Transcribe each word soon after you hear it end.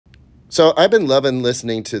So I've been loving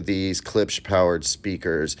listening to these Klipsch-powered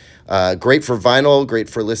speakers. Great for vinyl, great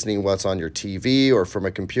for listening what's on your TV or from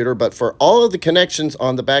a computer. But for all of the connections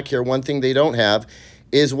on the back here, one thing they don't have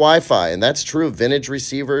is Wi-Fi. And that's true of vintage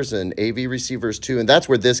receivers and AV receivers too. And that's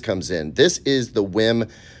where this comes in. This is the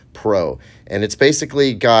Wiim Pro. And it's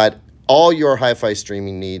basically got all your hi-fi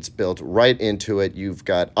streaming needs built right into it. You've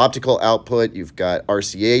got optical output, you've got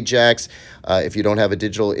RCA jacks, if you don't have a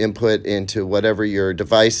digital input into whatever your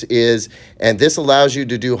device is. And this allows you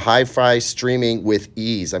to do hi-fi streaming with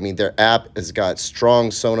ease. I mean, their app has got strong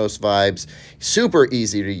Sonos vibes, super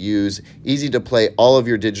easy to use, easy to play all of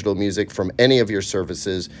your digital music from any of your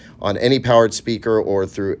services on any powered speaker or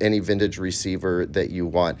through any vintage receiver that you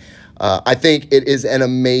want. I think it is an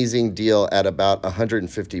amazing deal at about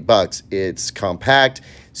 150 bucks. It's compact,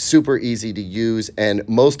 super easy to use, and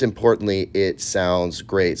most importantly, it sounds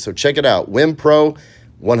great. So check it out. Wiim Pro,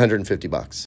 150 bucks.